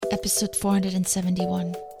episode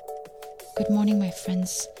 471. Good morning, my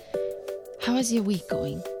friends. How is your week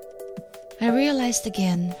going? I realized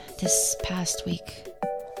again this past week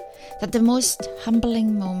that the most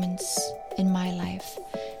humbling moments in my life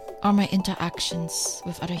are my interactions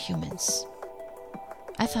with other humans.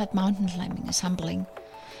 I thought mountain climbing is humbling.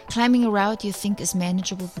 Climbing a route you think is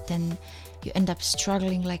manageable, but then you end up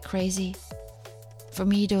struggling like crazy. For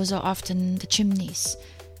me, those are often the chimneys.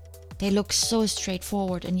 They look so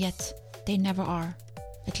straightforward, and yet they never are.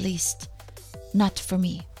 At least, not for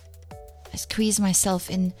me. I squeeze myself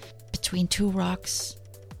in between two rocks,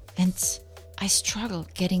 and I struggle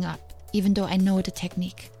getting up, even though I know the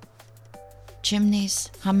technique. Chimneys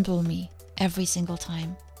humble me every single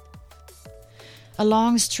time. A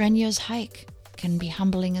long, strenuous hike can be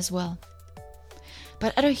humbling as well.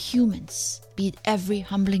 But other humans beat every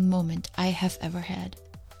humbling moment I have ever had.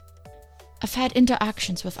 I've had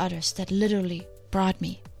interactions with others that literally brought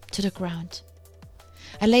me to the ground.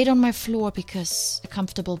 I laid on my floor because a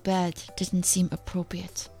comfortable bed didn't seem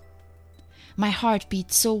appropriate. My heart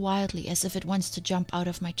beat so wildly as if it wants to jump out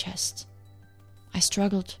of my chest. I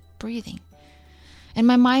struggled breathing. And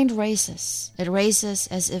my mind races. It races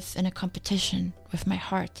as if in a competition with my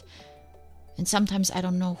heart. And sometimes I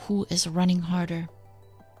don't know who is running harder.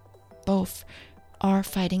 Both are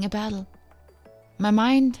fighting a battle. My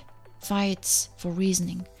mind fights for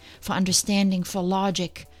reasoning, for understanding, for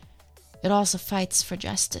logic. It also fights for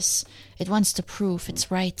justice. It wants to prove it's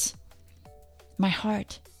right. My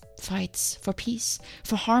heart fights for peace,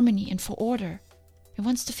 for harmony, and for order. It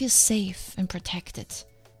wants to feel safe and protected.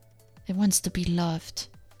 It wants to be loved.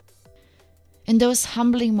 In those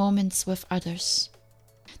humbling moments with others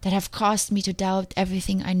that have caused me to doubt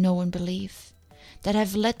everything I know and believe, that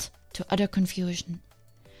have led to utter confusion,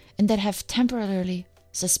 and that have temporarily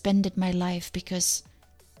suspended my life, because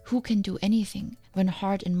who can do anything when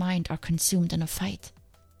heart and mind are consumed in a fight?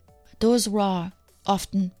 Those raw,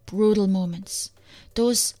 often brutal moments,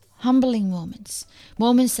 those humbling moments,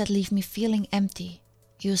 moments that leave me feeling empty,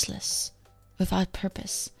 useless, without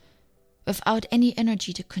purpose, without any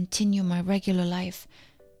energy to continue my regular life,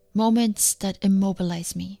 moments that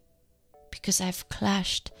immobilize me because I've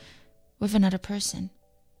clashed with another person.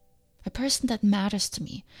 A person that matters to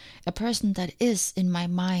me, a person that is in my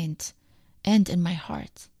mind and in my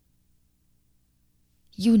heart.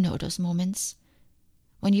 You know those moments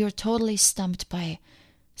when you're totally stumped by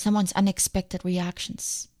someone's unexpected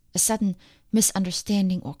reactions, a sudden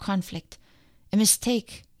misunderstanding or conflict, a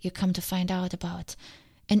mistake you come to find out about,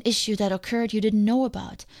 an issue that occurred you didn't know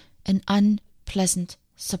about, an unpleasant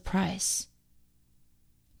surprise.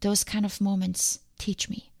 Those kind of moments teach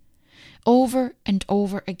me. Over and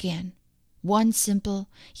over again, one simple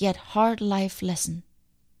yet hard life lesson.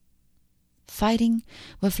 Fighting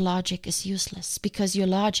with logic is useless because your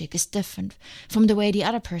logic is different from the way the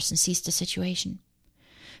other person sees the situation.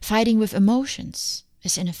 Fighting with emotions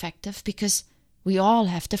is ineffective because we all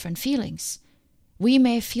have different feelings. We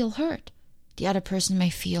may feel hurt. The other person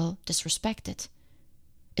may feel disrespected.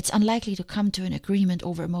 It's unlikely to come to an agreement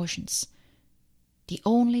over emotions. The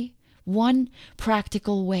only one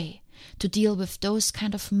practical way to deal with those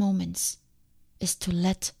kind of moments is to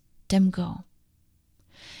let them go.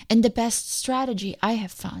 And the best strategy I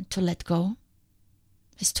have found to let go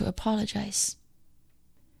is to apologize.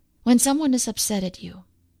 When someone is upset at you,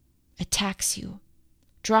 attacks you,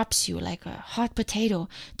 drops you like a hot potato,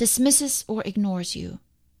 dismisses or ignores you,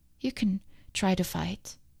 you can try to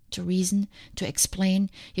fight, to reason, to explain.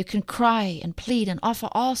 You can cry and plead and offer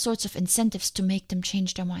all sorts of incentives to make them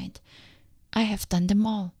change their mind. I have done them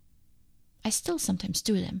all. I still sometimes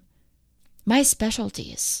do them. My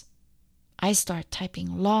specialty is I start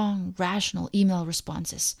typing long, rational email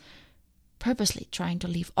responses, purposely trying to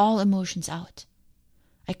leave all emotions out.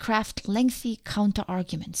 I craft lengthy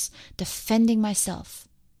counter-arguments, defending myself.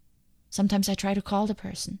 Sometimes I try to call the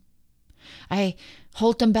person. I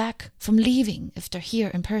hold them back from leaving if they're here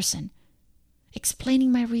in person,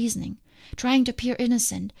 explaining my reasoning, trying to appear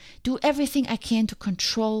innocent, do everything I can to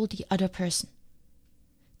control the other person.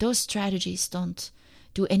 Those strategies don't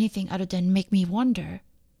do anything other than make me wonder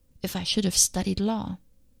if I should have studied law.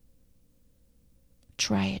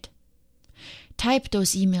 Try it. Type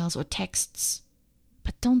those emails or texts,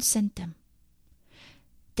 but don't send them.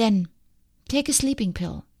 Then take a sleeping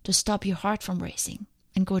pill to stop your heart from racing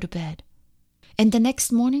and go to bed. And the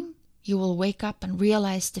next morning, you will wake up and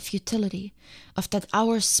realize the futility of that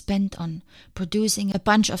hours spent on producing a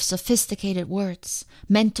bunch of sophisticated words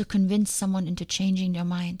meant to convince someone into changing their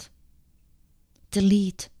mind.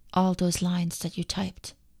 Delete all those lines that you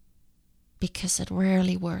typed, because it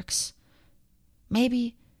rarely works.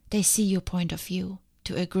 Maybe they see your point of view,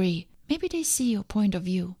 to agree. Maybe they see your point of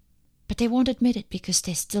view, but they won't admit it because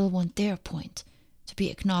they still want their point to be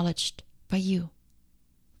acknowledged by you.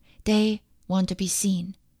 They want to be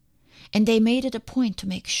seen, and they made it a point to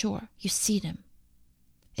make sure you see them.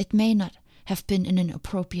 It may not have been in an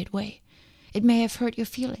appropriate way. It may have hurt your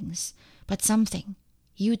feelings, but something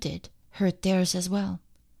you did hurt theirs as well.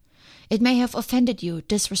 It may have offended you,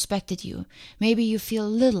 disrespected you. Maybe you feel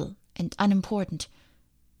little and unimportant,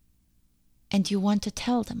 and you want to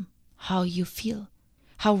tell them how you feel,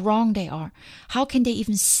 how wrong they are. How can they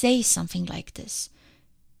even say something like this?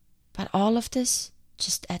 But all of this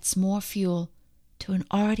just adds more fuel to an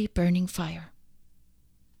already burning fire.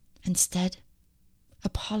 Instead,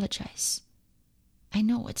 apologize. I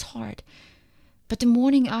know it's hard, but the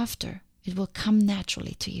morning after, it will come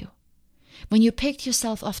naturally to you. When you picked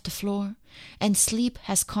yourself off the floor and sleep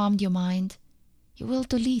has calmed your mind, you will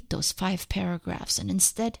delete those 5 paragraphs and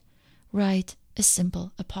instead write a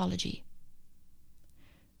simple apology.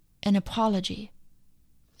 An apology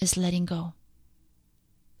is letting go.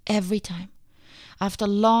 Every time, after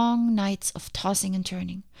long nights of tossing and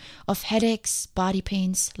turning, of headaches, body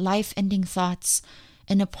pains, life-ending thoughts,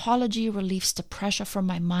 an apology relieves the pressure from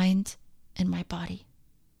my mind and my body.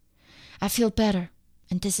 I feel better,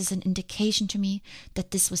 and this is an indication to me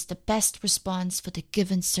that this was the best response for the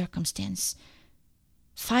given circumstance.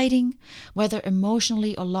 Fighting, whether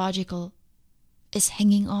emotionally or logical, is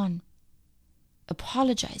hanging on.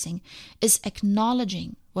 Apologizing is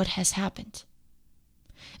acknowledging what has happened.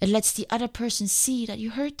 It lets the other person see that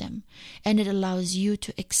you hurt them, and it allows you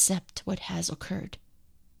to accept what has occurred.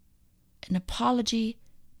 An apology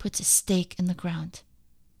puts a stake in the ground.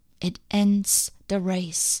 It ends the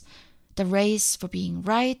race for being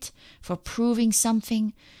right, for proving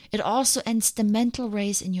something. It also ends the mental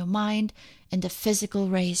race in your mind and the physical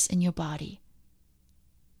race in your body.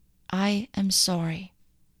 I am sorry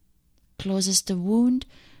closes the wound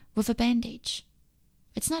with a bandage.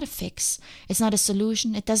 It's not a fix, it's not a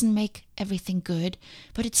solution, it doesn't make everything good,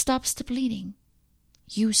 but it stops the bleeding.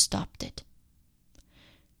 You stopped it.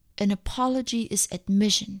 An apology is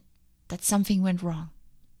admission that something went wrong,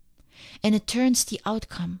 and it turns the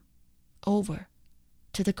outcome over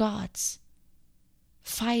to the gods.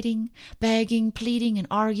 Fighting, begging, pleading, and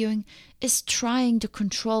arguing is trying to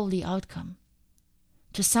control the outcome,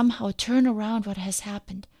 to somehow turn around what has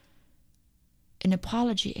happened. An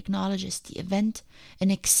apology acknowledges the event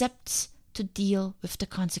and accepts to deal with the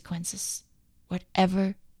consequences,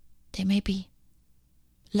 whatever they may be.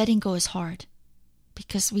 Letting go is hard,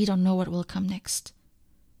 because we don't know what will come next.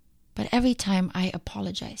 But every time I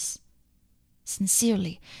apologize,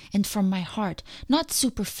 sincerely and from my heart, not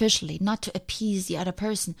superficially, not to appease the other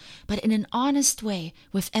person, but in an honest way,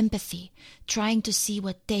 with empathy, trying to see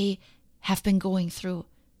what they have been going through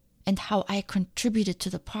and how I contributed to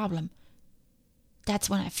the problem,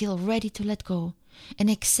 that's when I feel ready to let go and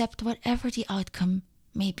accept whatever the outcome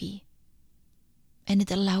may be. And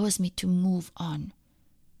it allows me to move on.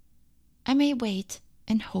 I may wait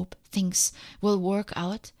and hope things will work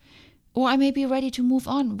out, or I may be ready to move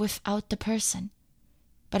on without the person.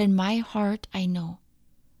 But in my heart, I know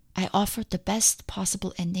I offered the best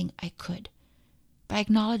possible ending I could by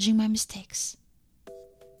acknowledging my mistakes.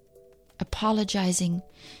 Apologizing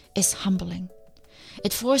is humbling.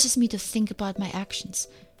 It forces me to think about my actions.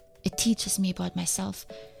 It teaches me about myself.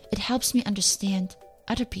 It helps me understand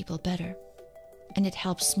other people better. And it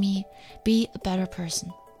helps me be a better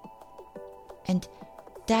person. And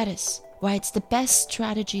that is why it's the best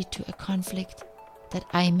strategy to a conflict that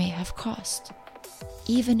I may have caused.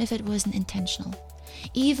 Even if it wasn't intentional.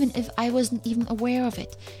 Even if I wasn't even aware of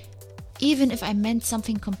it. Even if I meant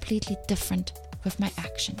something completely different with my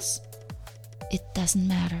actions. It doesn't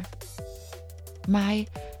matter. My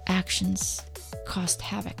actions caused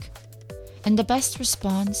havoc. And the best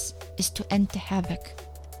response is to end the havoc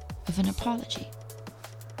with an apology.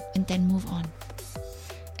 And then move on.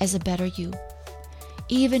 As a better you.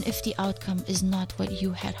 Even if the outcome is not what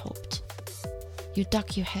you had hoped. You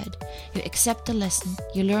duck your head. You accept the lesson.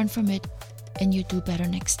 You learn from it. And you do better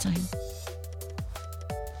next time.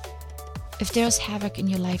 If there's havoc in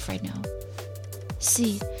your life right now,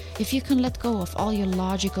 see if you can let go of all your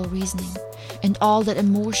logical reasoning and all that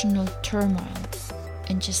emotional turmoil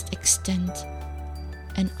and just extend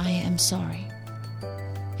an I am sorry.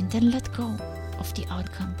 And then let go of the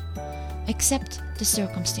outcome. Accept the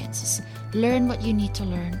circumstances. Learn what you need to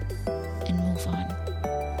learn and move on.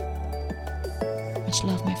 Much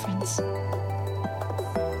love, my friends.